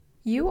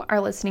You are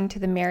listening to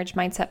the Marriage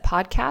Mindset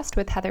Podcast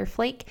with Heather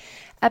Flake,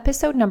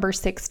 episode number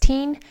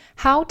 16,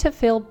 How to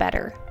Feel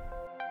Better.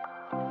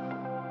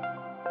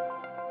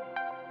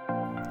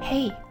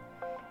 Hey,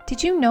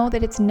 did you know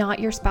that it's not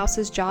your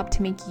spouse's job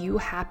to make you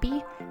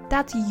happy?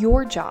 That's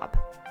your job.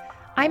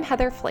 I'm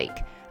Heather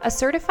Flake, a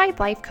certified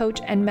life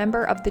coach and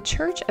member of the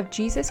Church of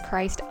Jesus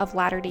Christ of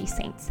Latter-day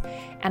Saints,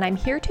 and I'm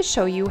here to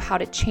show you how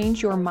to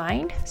change your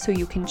mind so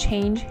you can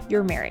change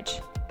your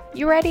marriage.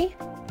 You ready?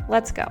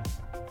 Let's go.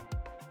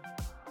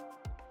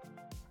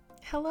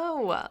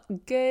 Hello,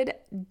 good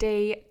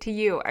day to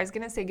you. I was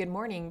going to say good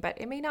morning, but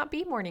it may not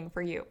be morning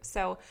for you.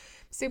 So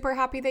super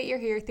happy that you're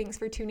here. Thanks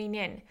for tuning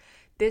in.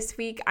 This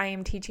week, I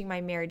am teaching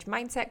my marriage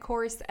mindset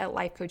course at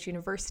Life Coach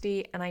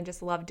University, and I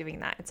just love doing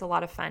that. It's a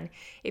lot of fun.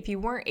 If you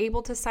weren't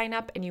able to sign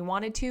up and you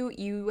wanted to,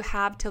 you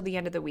have till the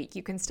end of the week.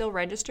 You can still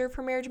register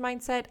for marriage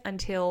mindset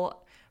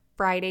until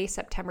Friday,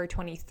 September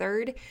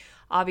 23rd.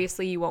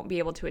 Obviously, you won't be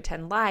able to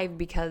attend live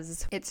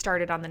because it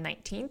started on the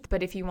 19th.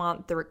 But if you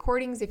want the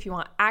recordings, if you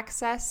want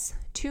access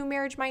to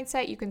Marriage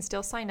Mindset, you can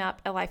still sign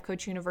up at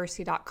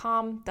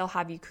lifecoachuniversity.com. They'll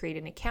have you create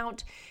an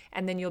account,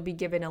 and then you'll be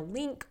given a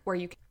link where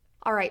you can.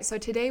 All right, so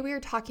today we are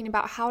talking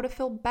about how to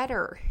feel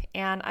better,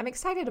 and I'm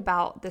excited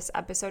about this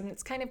episode, and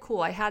it's kind of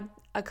cool. I had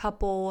a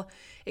couple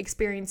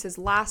experiences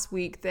last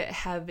week that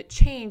have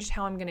changed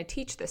how I'm going to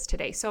teach this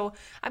today. So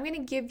I'm going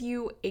to give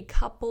you a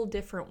couple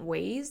different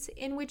ways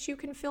in which you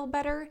can feel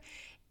better,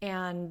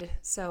 and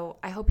so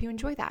I hope you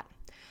enjoy that.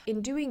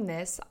 In doing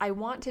this, I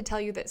want to tell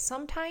you that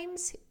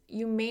sometimes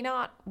you may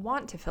not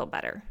want to feel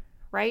better,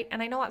 right?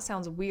 And I know that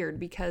sounds weird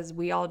because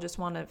we all just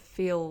want to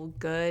feel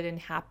good and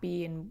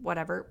happy and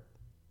whatever,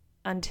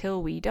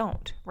 until we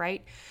don't,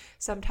 right?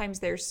 Sometimes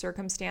there's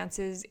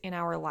circumstances in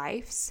our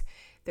lives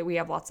that we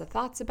have lots of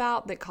thoughts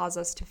about that cause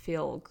us to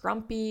feel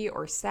grumpy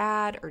or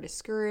sad or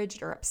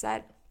discouraged or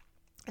upset.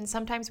 And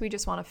sometimes we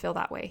just want to feel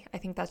that way. I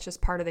think that's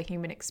just part of the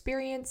human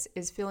experience,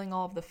 is feeling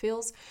all of the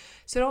feels.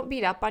 So don't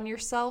beat up on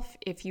yourself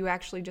if you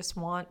actually just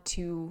want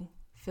to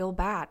feel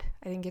bad.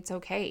 I think it's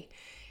okay.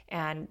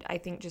 And I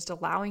think just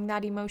allowing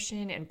that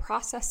emotion and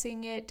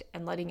processing it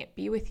and letting it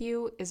be with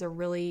you is a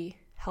really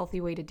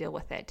healthy way to deal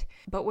with it.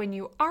 But when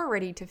you are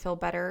ready to feel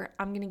better,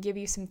 I'm going to give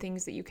you some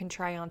things that you can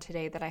try on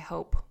today that I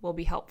hope will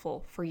be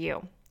helpful for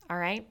you. All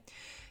right.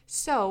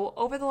 So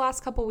over the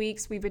last couple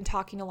weeks, we've been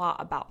talking a lot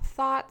about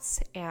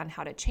thoughts and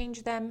how to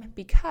change them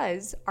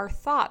because our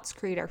thoughts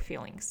create our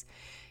feelings.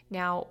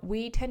 Now,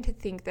 we tend to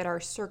think that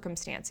our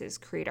circumstances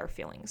create our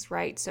feelings,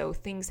 right? So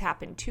things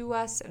happen to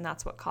us and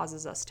that's what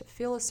causes us to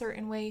feel a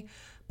certain way.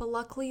 But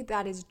luckily,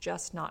 that is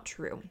just not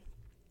true.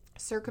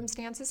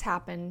 Circumstances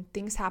happen,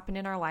 things happen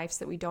in our lives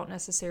that we don't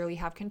necessarily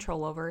have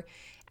control over,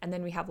 and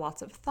then we have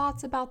lots of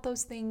thoughts about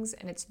those things,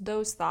 and it's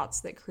those thoughts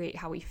that create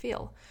how we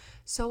feel.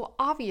 So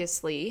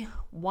obviously,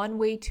 one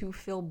way to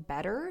feel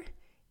better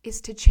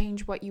is to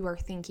change what you are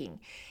thinking.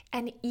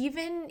 And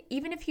even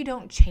if you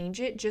don't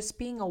change it, just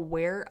being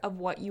aware of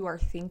what you are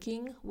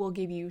thinking will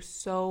give you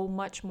so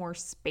much more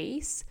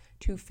space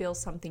to feel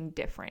something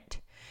different.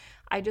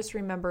 I just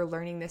remember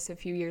learning this a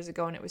few years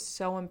ago, and it was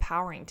so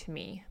empowering to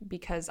me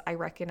because I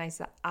recognized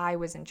that I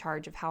was in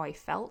charge of how I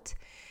felt.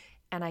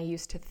 And I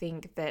used to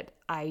think that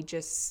I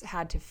just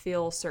had to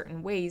feel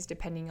certain ways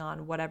depending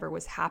on whatever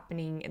was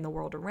happening in the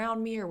world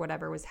around me or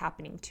whatever was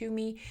happening to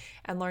me.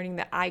 And learning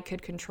that I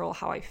could control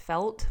how I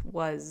felt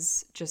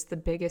was just the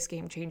biggest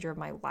game changer of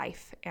my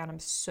life. And I'm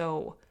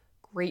so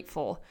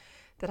grateful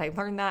that I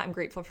learned that. I'm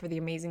grateful for the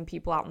amazing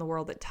people out in the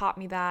world that taught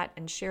me that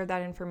and shared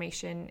that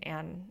information.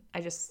 And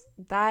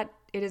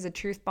it is a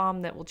truth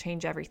bomb that will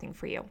change everything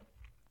for you.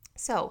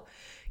 So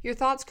your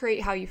thoughts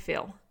create how you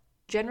feel.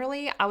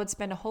 Generally, I would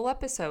spend a whole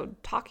episode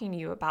talking to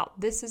you about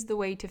this is the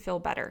way to feel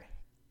better.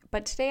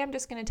 But today I'm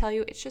just going to tell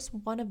you it's just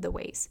one of the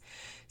ways.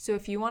 So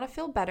if you want to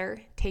feel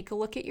better, take a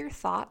look at your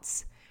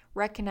thoughts.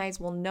 Recognize,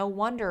 well, no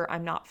wonder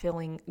I'm not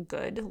feeling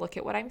good. Look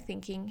at what I'm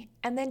thinking,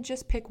 and then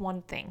just pick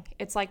one thing.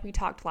 It's like we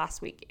talked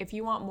last week. If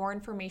you want more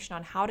information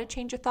on how to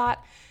change a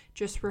thought,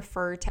 just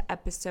refer to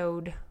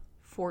episode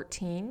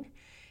 14,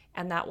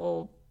 and that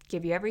will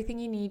give you everything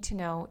you need to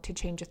know to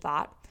change a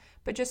thought.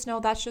 But just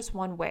know that's just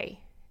one way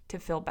to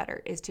feel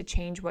better, is to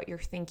change what you're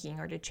thinking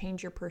or to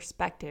change your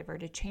perspective or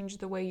to change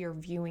the way you're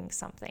viewing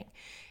something,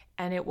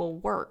 and it will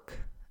work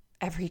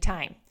every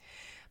time.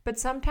 But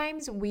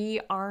sometimes we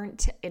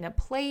aren't in a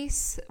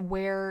place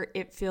where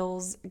it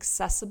feels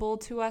accessible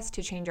to us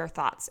to change our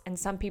thoughts. And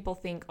some people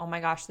think, oh my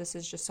gosh, this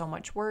is just so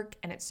much work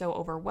and it's so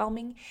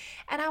overwhelming.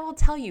 And I will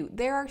tell you,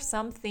 there are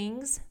some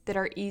things that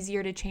are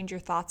easier to change your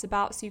thoughts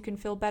about so you can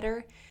feel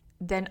better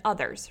than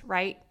others,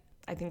 right?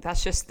 I think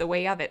that's just the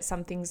way of it.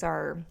 Some things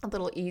are a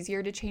little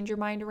easier to change your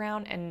mind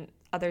around and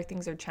other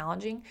things are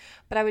challenging,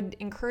 but I would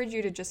encourage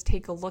you to just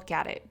take a look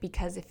at it,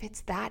 because if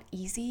it's that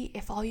easy,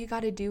 if all you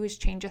got to do is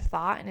change a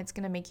thought and it's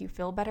going to make you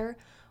feel better,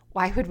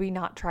 why would we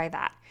not try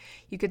that?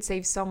 You could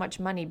save so much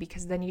money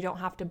because then you don't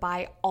have to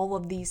buy all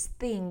of these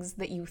things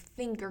that you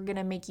think are going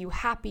to make you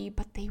happy,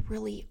 but they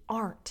really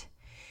aren't.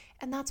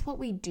 And that's what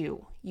we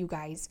do, you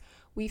guys.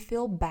 We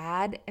feel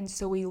bad, and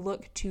so we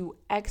look to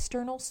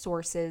external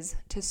sources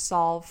to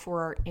solve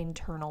for our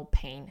internal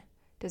pain.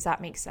 Does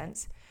that make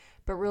sense?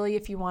 But really,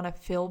 if you want to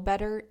feel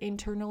better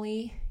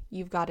internally,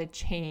 you've got to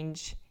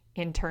change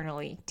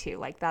internally too.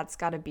 Like that's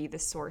got to be the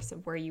source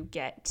of where you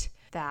get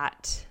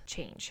that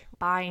change.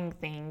 Buying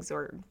things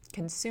or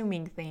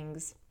consuming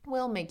things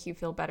will make you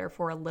feel better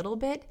for a little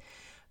bit,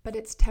 but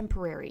it's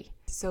temporary.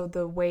 So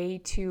the way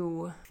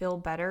to feel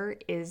better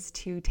is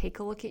to take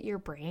a look at your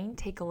brain,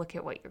 take a look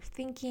at what you're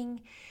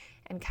thinking,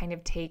 and kind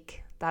of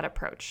take that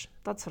approach.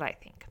 That's what I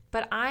think.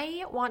 But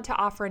I want to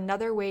offer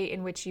another way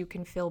in which you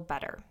can feel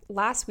better.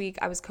 Last week,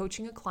 I was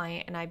coaching a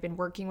client and I've been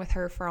working with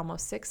her for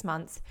almost 6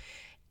 months,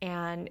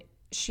 and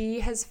she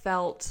has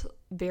felt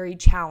very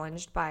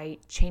challenged by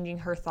changing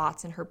her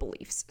thoughts and her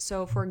beliefs.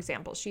 So for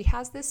example, she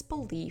has this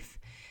belief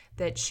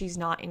that she's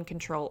not in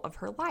control of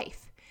her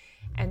life.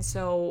 And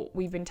so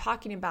we've been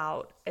talking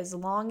about, as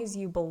long as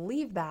you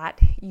believe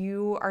that,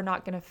 you are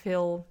not going to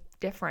feel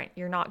different.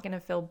 You're not going to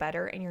feel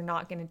better, and you're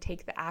not going to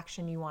take the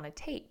action you want to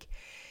take.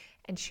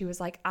 And she was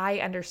like, I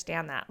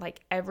understand that. Like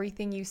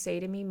everything you say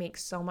to me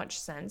makes so much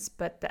sense,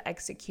 but the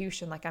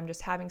execution, like I'm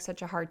just having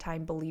such a hard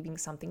time believing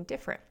something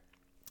different.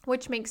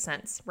 Which makes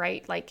sense,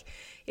 right? Like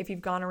if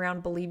you've gone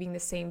around believing the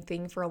same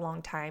thing for a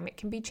long time, it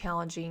can be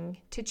challenging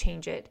to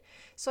change it.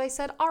 So I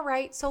said, all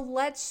right, so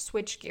let's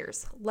switch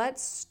gears.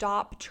 Let's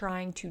stop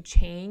trying to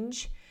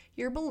change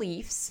your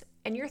beliefs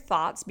and your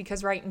thoughts,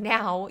 because right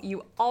now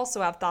you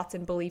also have thoughts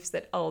and beliefs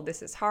that, oh,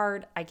 this is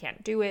hard, I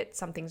can't do it,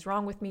 something's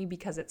wrong with me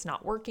because it's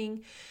not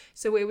working.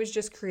 So it was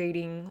just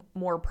creating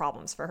more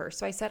problems for her.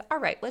 So I said, all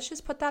right, let's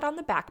just put that on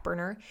the back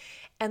burner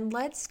and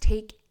let's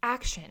take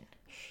action.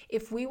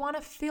 If we want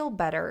to feel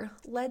better,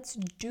 let's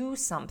do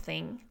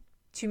something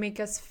to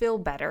make us feel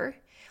better.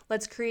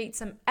 Let's create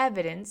some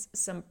evidence,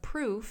 some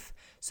proof,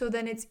 so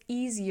then it's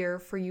easier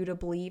for you to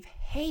believe,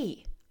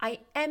 hey,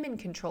 I am in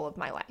control of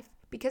my life.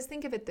 Because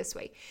think of it this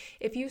way.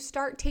 If you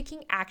start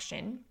taking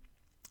action,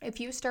 if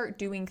you start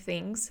doing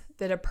things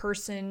that a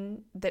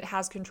person that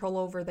has control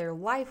over their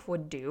life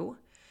would do,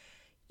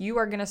 you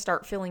are going to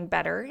start feeling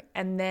better,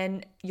 and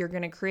then you're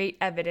going to create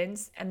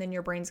evidence, and then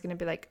your brain's going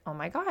to be like, oh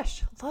my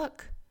gosh,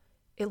 look.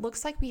 It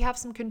looks like we have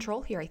some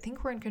control here. I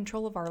think we're in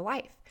control of our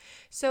life.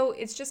 So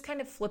it's just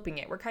kind of flipping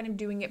it. We're kind of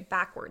doing it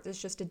backwards.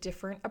 It's just a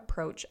different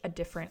approach, a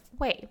different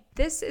way.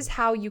 This is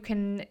how you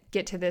can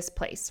get to this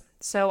place.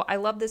 So I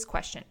love this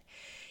question.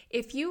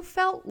 If you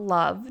felt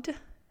loved,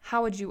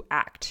 how would you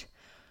act?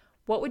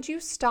 What would you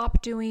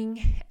stop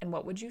doing and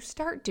what would you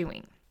start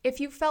doing?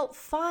 If you felt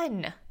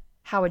fun,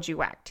 how would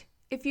you act?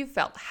 If you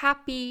felt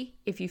happy,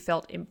 if you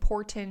felt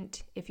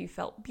important, if you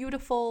felt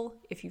beautiful,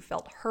 if you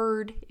felt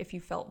heard, if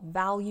you felt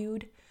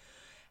valued,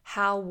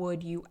 how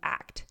would you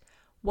act?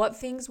 What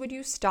things would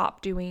you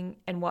stop doing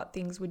and what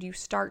things would you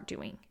start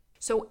doing?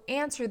 So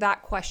answer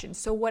that question.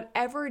 So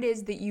whatever it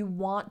is that you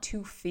want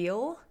to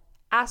feel,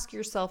 ask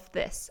yourself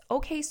this.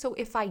 Okay, so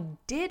if I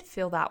did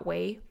feel that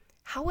way,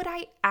 how would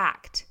I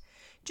act?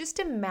 Just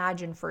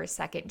imagine for a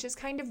second, just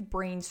kind of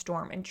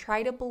brainstorm and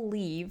try to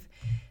believe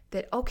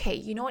that, okay,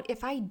 you know what,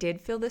 if I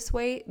did feel this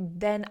way,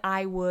 then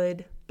I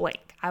would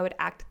blank. I would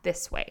act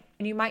this way.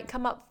 And you might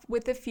come up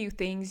with a few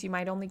things. You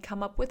might only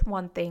come up with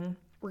one thing.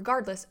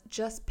 Regardless,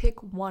 just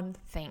pick one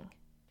thing.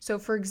 So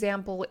for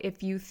example,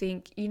 if you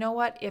think, you know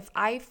what, if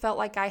I felt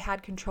like I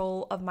had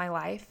control of my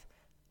life,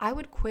 I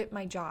would quit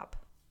my job.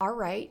 All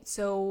right,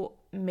 so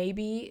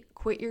maybe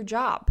quit your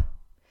job.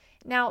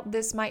 Now,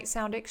 this might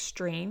sound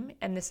extreme,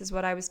 and this is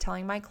what I was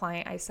telling my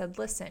client. I said,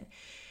 listen,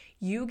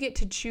 you get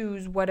to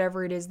choose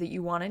whatever it is that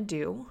you want to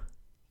do.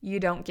 You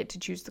don't get to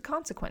choose the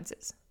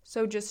consequences.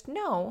 So just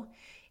know,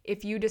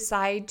 if you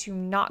decide to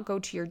not go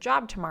to your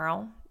job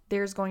tomorrow,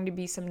 there's going to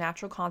be some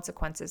natural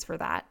consequences for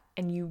that,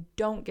 and you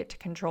don't get to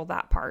control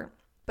that part.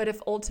 But if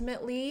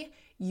ultimately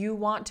you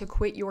want to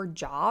quit your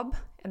job,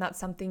 and that's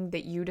something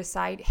that you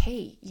decide,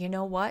 hey, you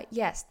know what?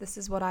 Yes, this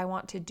is what I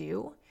want to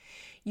do.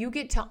 You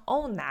get to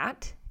own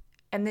that.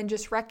 And then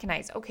just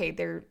recognize, okay,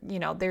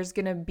 there's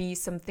going to be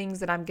some things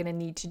that I'm going to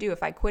need to do.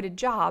 If I quit a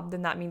job,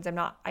 then that means I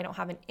don't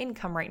have an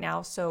income right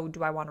now. So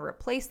do I want to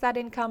replace that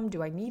income?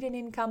 Do I need an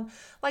income?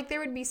 Like there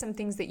would be some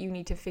things that you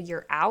need to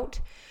figure out.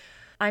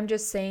 I'm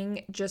just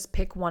saying, just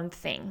pick one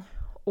thing.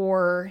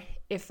 Or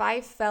if I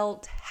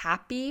felt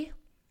happy,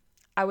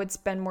 I would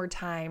spend more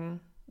time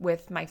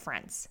with my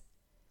friends.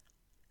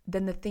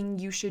 Then the thing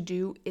you should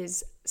do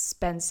is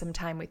spend some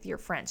time with your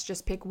friends.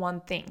 Just pick one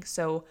thing.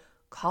 So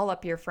call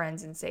up your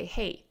friends and say,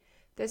 hey,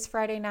 this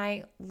Friday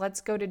night, let's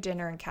go to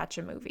dinner and catch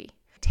a movie.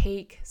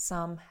 Take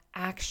some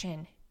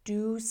action.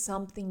 Do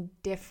something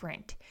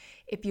different.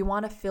 If you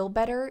want to feel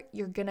better,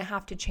 you're going to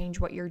have to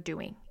change what you're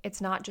doing. It's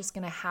not just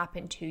going to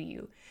happen to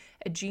you.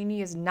 A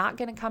genie is not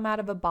going to come out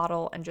of a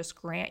bottle and just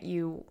grant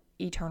you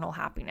eternal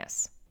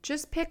happiness.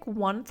 Just pick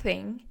one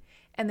thing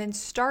and then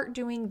start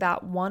doing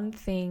that one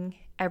thing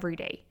every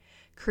day.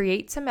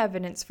 Create some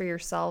evidence for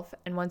yourself,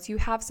 and once you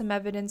have some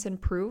evidence and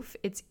proof,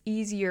 it's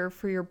easier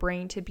for your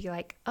brain to be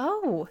like,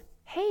 oh,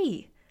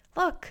 hey,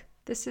 look,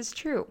 this is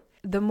true.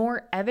 The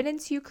more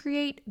evidence you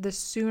create, the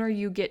sooner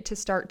you get to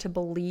start to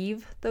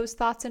believe those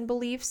thoughts and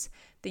beliefs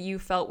that you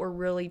felt were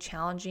really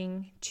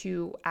challenging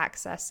to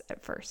access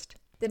at first.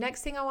 The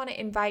next thing I want to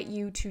invite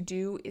you to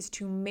do is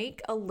to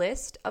make a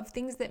list of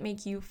things that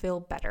make you feel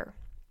better.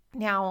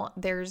 Now,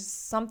 there's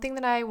something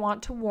that I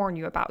want to warn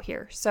you about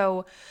here.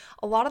 So,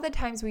 a lot of the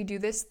times we do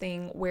this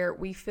thing where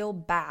we feel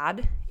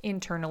bad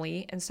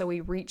internally, and so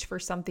we reach for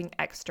something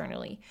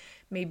externally.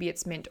 Maybe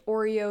it's mint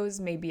Oreos,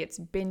 maybe it's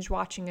binge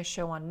watching a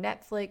show on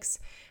Netflix,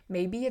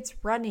 maybe it's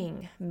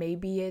running,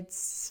 maybe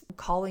it's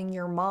calling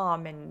your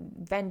mom and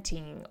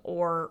venting,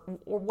 or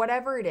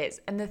whatever it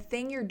is. And the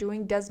thing you're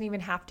doing doesn't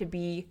even have to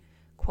be,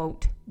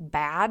 quote,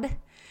 bad.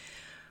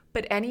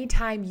 But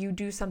anytime you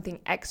do something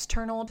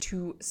external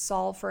to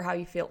solve for how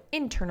you feel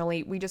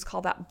internally, we just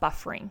call that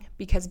buffering,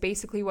 because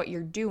basically what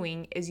you're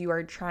doing is you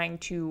are trying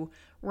to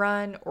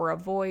run or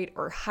avoid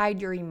or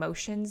hide your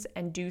emotions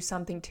and do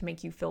something to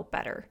make you feel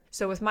better.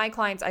 So with my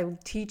clients, I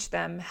teach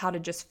them how to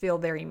just feel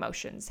their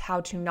emotions,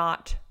 how to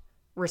not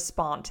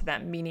respond to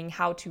them, meaning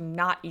how to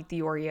not eat the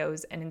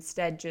Oreos and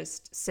instead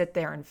just sit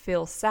there and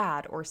feel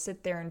sad or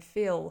sit there and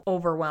feel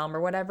overwhelmed or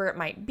whatever it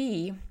might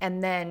be,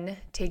 and then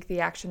take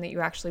the action that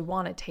you actually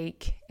want to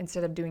take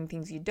instead of doing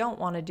things you don't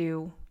want to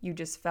do. You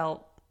just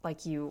felt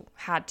like you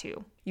had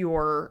to.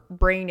 Your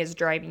brain is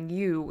driving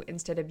you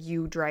instead of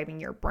you driving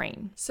your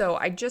brain. So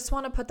I just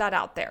want to put that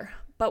out there.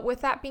 But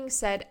with that being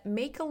said,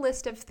 make a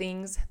list of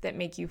things that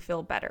make you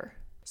feel better.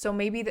 So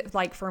maybe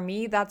like for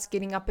me, that's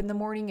getting up in the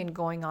morning and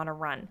going on a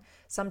run.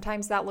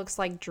 Sometimes that looks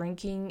like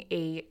drinking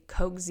a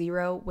Coke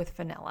Zero with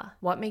vanilla.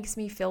 What makes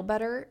me feel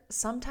better?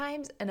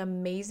 Sometimes an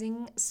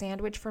amazing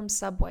sandwich from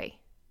Subway.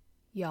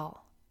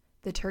 Y'all,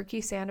 the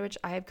turkey sandwich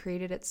I have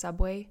created at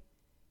Subway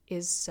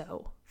is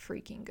so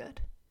freaking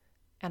good.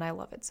 And I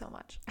love it so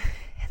much.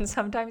 And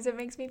sometimes it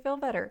makes me feel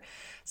better.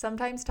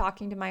 Sometimes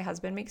talking to my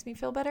husband makes me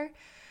feel better.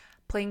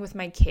 Playing with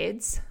my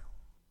kids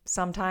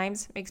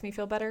sometimes makes me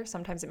feel better.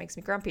 Sometimes it makes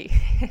me grumpy.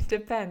 It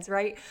depends,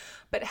 right?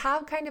 But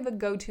have kind of a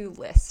go-to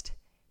list.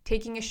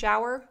 Taking a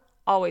shower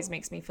always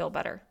makes me feel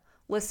better.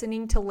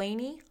 Listening to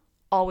Lainey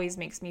always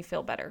makes me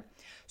feel better.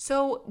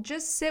 So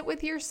just sit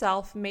with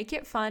yourself, make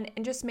it fun,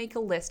 and just make a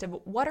list of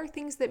what are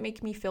things that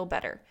make me feel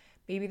better.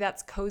 Maybe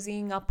that's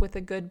cozying up with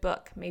a good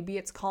book. Maybe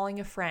it's calling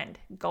a friend,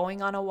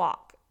 going on a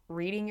walk,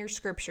 reading your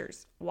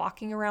scriptures,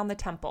 walking around the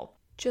temple.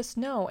 Just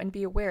know and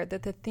be aware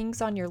that the things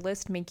on your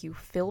list make you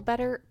feel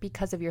better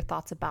because of your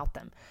thoughts about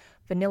them.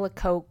 Vanilla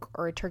Coke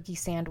or a turkey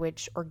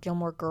sandwich or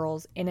Gilmore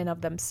Girls in and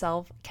of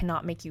themselves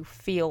cannot make you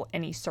feel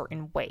any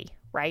certain way,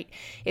 right?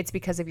 It's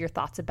because of your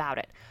thoughts about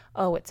it.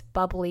 Oh, it's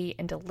bubbly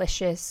and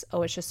delicious.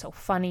 Oh, it's just so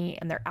funny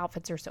and their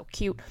outfits are so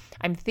cute.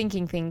 I'm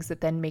thinking things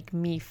that then make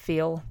me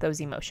feel those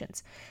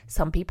emotions.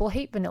 Some people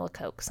hate Vanilla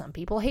Coke. Some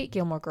people hate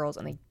Gilmore Girls,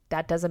 and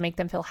that doesn't make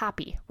them feel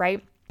happy,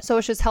 right? So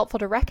it's just helpful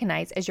to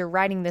recognize as you're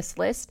writing this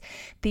list,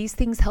 these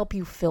things help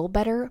you feel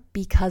better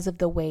because of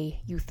the way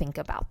you think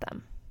about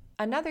them.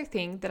 Another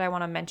thing that I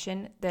want to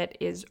mention that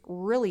is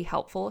really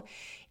helpful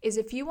is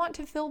if you want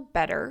to feel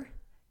better,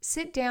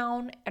 sit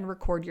down and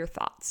record your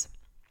thoughts.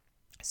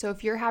 So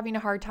if you're having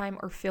a hard time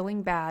or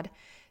feeling bad,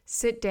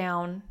 sit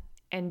down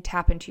and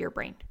tap into your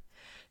brain.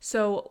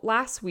 So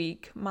last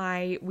week,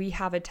 we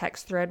have a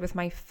text thread with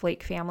my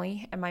Flake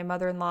family, and my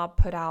mother-in-law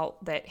put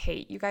out that,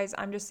 hey, you guys,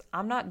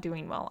 I'm not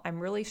doing well. I'm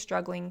really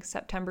struggling.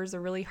 September's a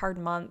really hard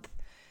month.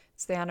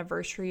 It's the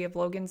anniversary of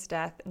Logan's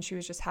death, and she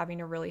was just having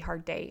a really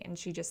hard day. And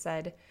she just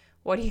said,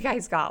 what do you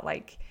guys got?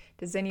 Like,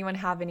 does anyone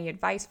have any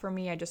advice for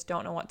me? I just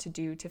don't know what to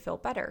do to feel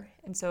better.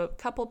 And so a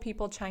couple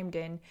people chimed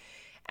in,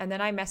 and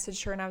then I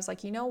messaged her and I was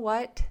like, you know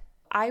what?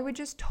 I would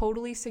just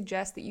totally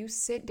suggest that you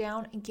sit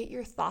down and get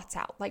your thoughts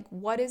out. Like,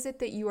 what is it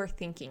that you are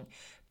thinking?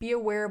 Be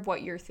aware of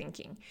what you're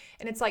thinking.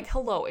 And it's like,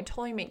 hello, it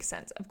totally makes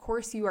sense. Of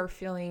course you are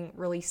feeling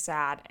really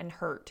sad and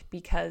hurt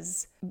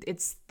because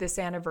it's this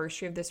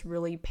anniversary of this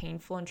really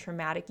painful and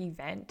traumatic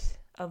event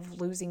of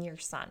losing your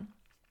son.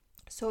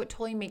 So it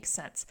totally makes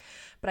sense.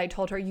 But I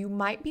told her, you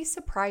might be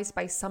surprised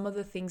by some of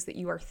the things that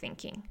you are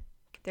thinking.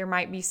 There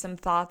might be some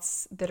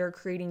thoughts that are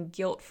creating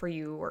guilt for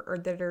you or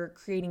that are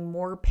creating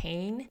more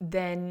pain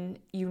than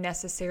you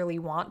necessarily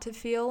want to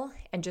feel.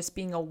 And just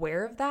being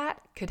aware of that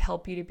could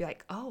help you to be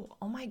like, oh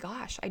my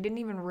gosh, I didn't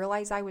even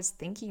realize I was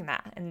thinking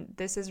that. And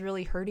this is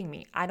really hurting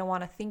me. I don't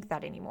want to think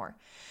that anymore.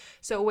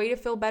 So a way to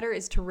feel better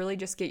is to really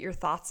just get your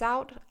thoughts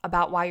out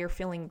about why you're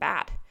feeling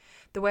bad.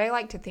 The way I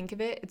like to think of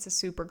it, it's a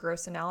super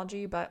gross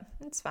analogy, but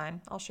it's fine.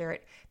 I'll share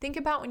it. Think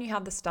about when you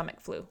have the stomach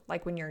flu,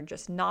 like when you're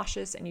just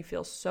nauseous and you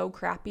feel so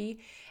crappy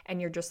and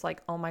you're just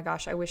like, oh my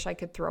gosh, I wish I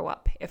could throw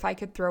up. If I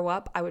could throw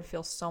up, I would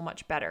feel so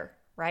much better,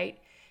 right?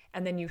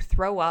 And then you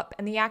throw up,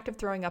 and the act of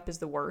throwing up is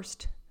the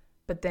worst.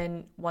 But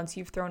then once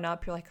you've thrown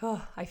up, you're like,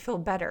 oh, I feel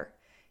better.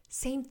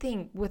 Same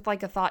thing with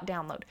like a thought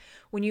download.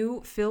 When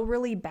you feel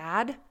really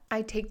bad,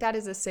 I take that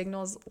as a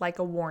signal, like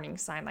a warning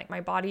sign. Like my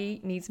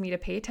body needs me to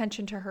pay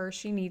attention to her.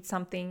 She needs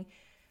something.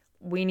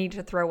 We need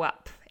to throw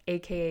up,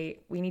 aka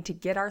we need to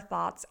get our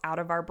thoughts out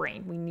of our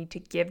brain. We need to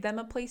give them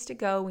a place to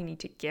go. We need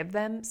to give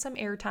them some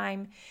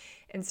airtime.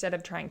 instead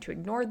of trying to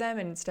ignore them,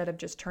 and instead of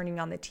just turning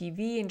on the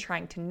TV and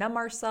trying to numb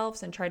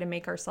ourselves and try to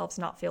make ourselves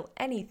not feel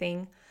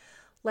anything,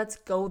 let's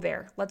go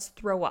there. Let's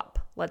throw up.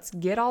 Let's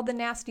get all the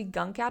nasty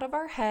gunk out of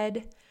our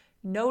head,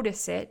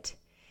 notice it,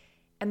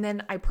 and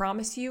then I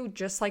promise you,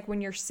 just like when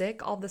you're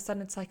sick, all of a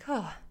sudden it's like,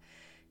 oh,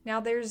 now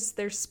there's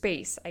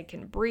space. I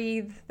can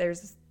breathe.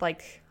 There's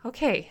like,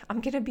 okay,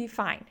 I'm going to be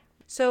fine.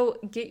 So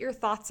get your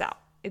thoughts out.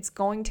 It's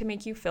going to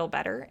make you feel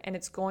better, and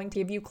it's going to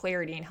give you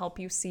clarity and help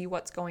you see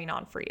what's going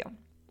on for you.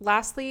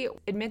 Lastly,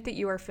 admit that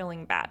you are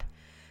feeling bad.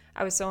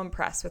 I was so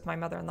impressed with my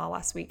mother-in-law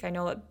last week. I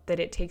know that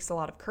it takes a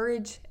lot of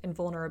courage and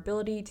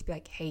vulnerability to be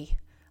like, hey,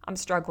 I'm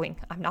struggling.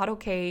 I'm not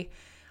okay.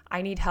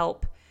 I need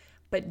help.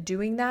 But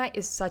doing that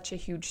is such a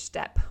huge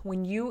step.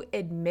 When you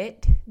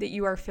admit that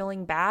you are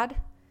feeling bad,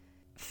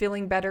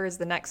 feeling better is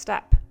the next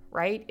step,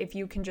 right? If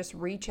you can just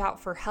reach out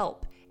for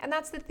help. And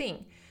that's the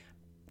thing.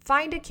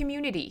 Find a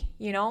community,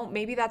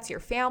 maybe that's your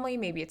family,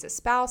 maybe it's a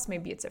spouse,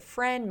 maybe it's a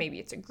friend, maybe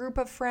it's a group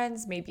of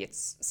friends, maybe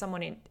it's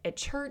someone at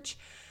church.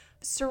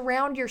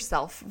 Surround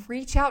yourself.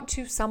 Reach out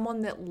to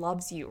someone that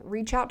loves you.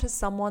 Reach out to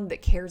someone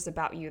that cares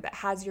about you, that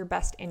has your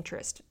best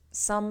interest.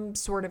 Some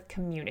sort of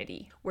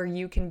community where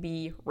you can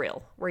be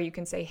real, where you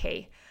can say,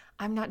 hey,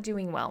 I'm not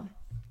doing well.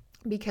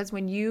 Because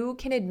when you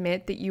can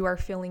admit that you are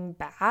feeling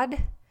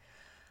bad,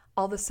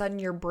 all of a sudden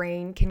your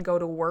brain can go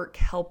to work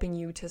helping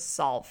you to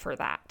solve for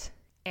that.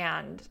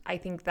 And I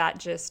think that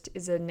just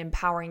is an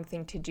empowering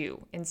thing to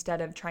do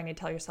instead of trying to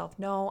tell yourself,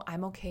 no,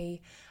 I'm okay.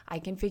 I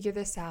can figure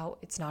this out.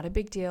 It's not a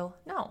big deal.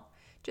 No,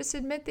 just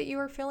admit that you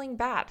are feeling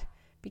bad,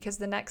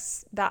 because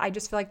I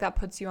just feel like that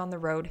puts you on the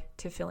road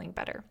to feeling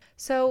better.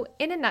 So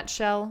in a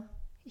nutshell,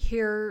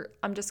 here,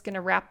 I'm just going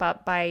to wrap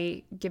up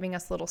by giving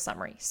us a little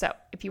summary. So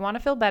if you want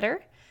to feel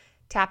better,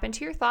 tap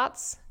into your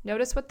thoughts,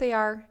 notice what they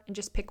are, and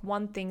just pick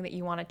one thing that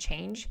you want to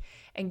change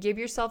and give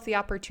yourself the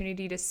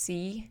opportunity to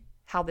see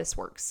how this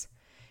works.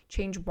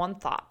 Change one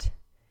thought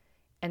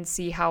and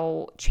see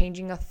how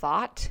changing a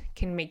thought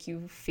can make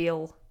you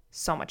feel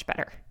so much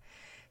better.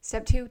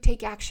 Step 2,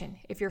 take action.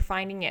 If you're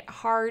finding it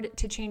hard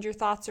to change your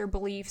thoughts or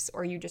beliefs,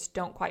 or you just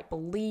don't quite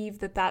believe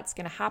that that's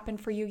going to happen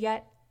for you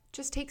yet,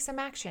 just take some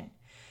action.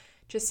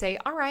 Just say,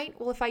 all right,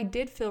 well, if I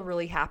did feel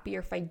really happy,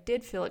 or if I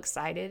did feel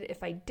excited,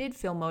 if I did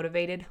feel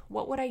motivated,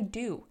 what would I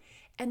do?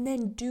 And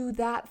then do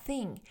that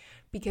thing,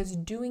 because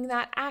doing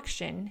that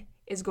action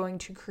is going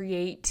to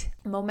create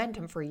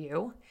momentum for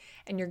you,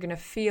 and you're going to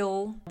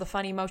feel the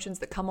fun emotions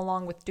that come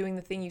along with doing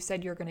the thing you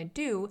said you're going to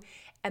do,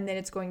 and then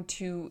it's going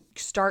to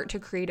start to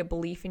create a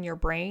belief in your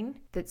brain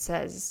that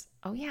says,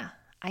 oh yeah,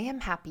 I am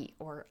happy,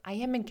 or I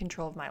am in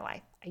control of my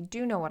life. I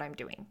do know what I'm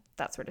doing,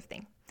 that sort of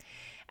thing.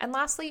 And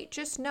lastly,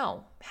 just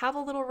have a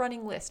little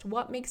running list.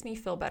 What makes me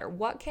feel better?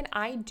 What can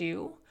I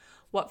do?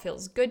 What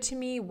feels good to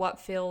me? What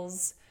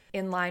feels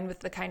in line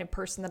with the kind of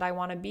person that I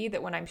want to be,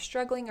 that when I'm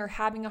struggling or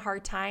having a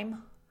hard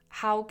time,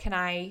 how can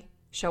I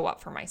show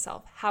up for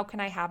myself? How can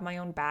I have my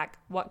own back?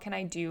 What can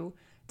I do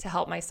to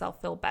help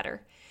myself feel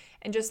better?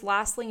 And just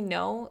lastly,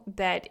 know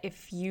that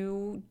if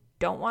you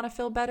don't want to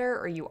feel better,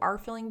 or you are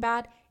feeling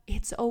bad,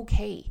 it's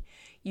okay.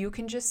 You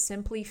can just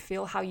simply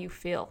feel how you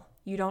feel.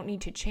 You don't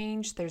need to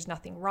change. There's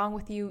nothing wrong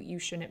with you. You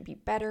shouldn't be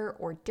better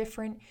or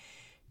different.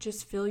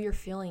 Just feel your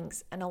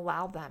feelings and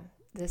allow them.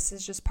 This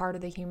is just part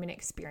of the human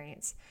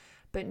experience.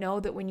 But know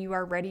that when you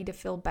are ready to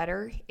feel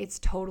better, it's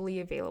totally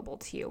available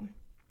to you.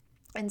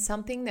 And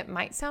something that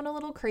might sound a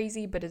little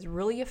crazy but is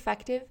really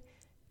effective,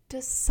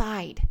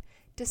 decide.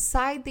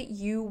 Decide that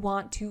you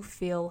want to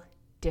feel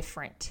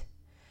different.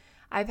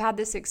 I've had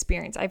this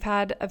experience. I've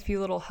had a few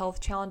little health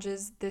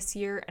challenges this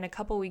year, and a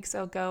couple weeks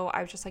ago,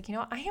 I was just like,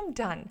 I am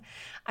done.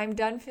 I'm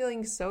done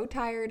feeling so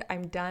tired.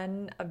 I'm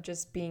done of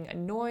just being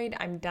annoyed.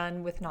 I'm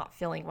done with not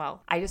feeling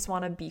well. I just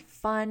want to be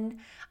fun.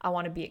 I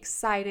want to be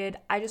excited.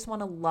 I just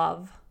want to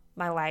love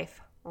my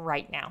life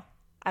right now.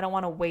 I don't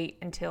want to wait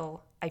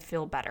until I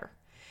feel better.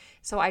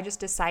 So I just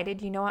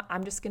decided,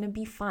 I'm just going to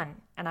be fun,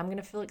 and I'm going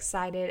to feel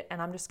excited,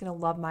 and I'm just going to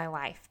love my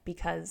life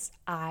because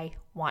I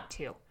want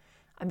to.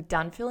 I'm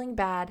done feeling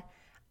bad.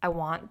 I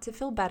want to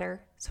feel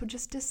better. So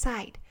just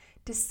decide.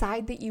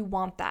 Decide that you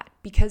want that,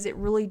 because it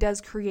really does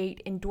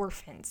create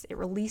endorphins. It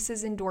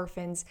releases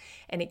endorphins,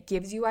 and it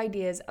gives you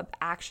ideas of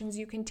actions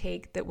you can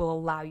take that will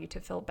allow you to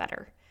feel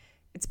better.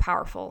 It's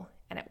powerful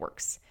and it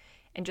works.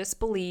 And just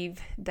believe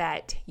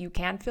that you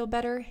can feel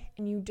better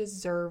and you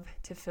deserve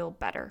to feel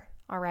better.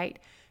 All right?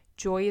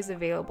 Joy is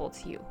available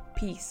to you.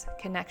 Peace,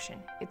 connection,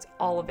 it's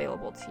all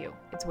available to you.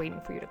 It's waiting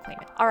for you to claim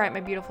it. All right,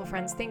 my beautiful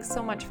friends, thanks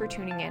so much for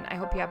tuning in. I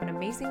hope you have an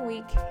amazing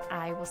week.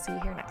 I will see you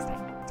here next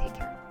time. Take care.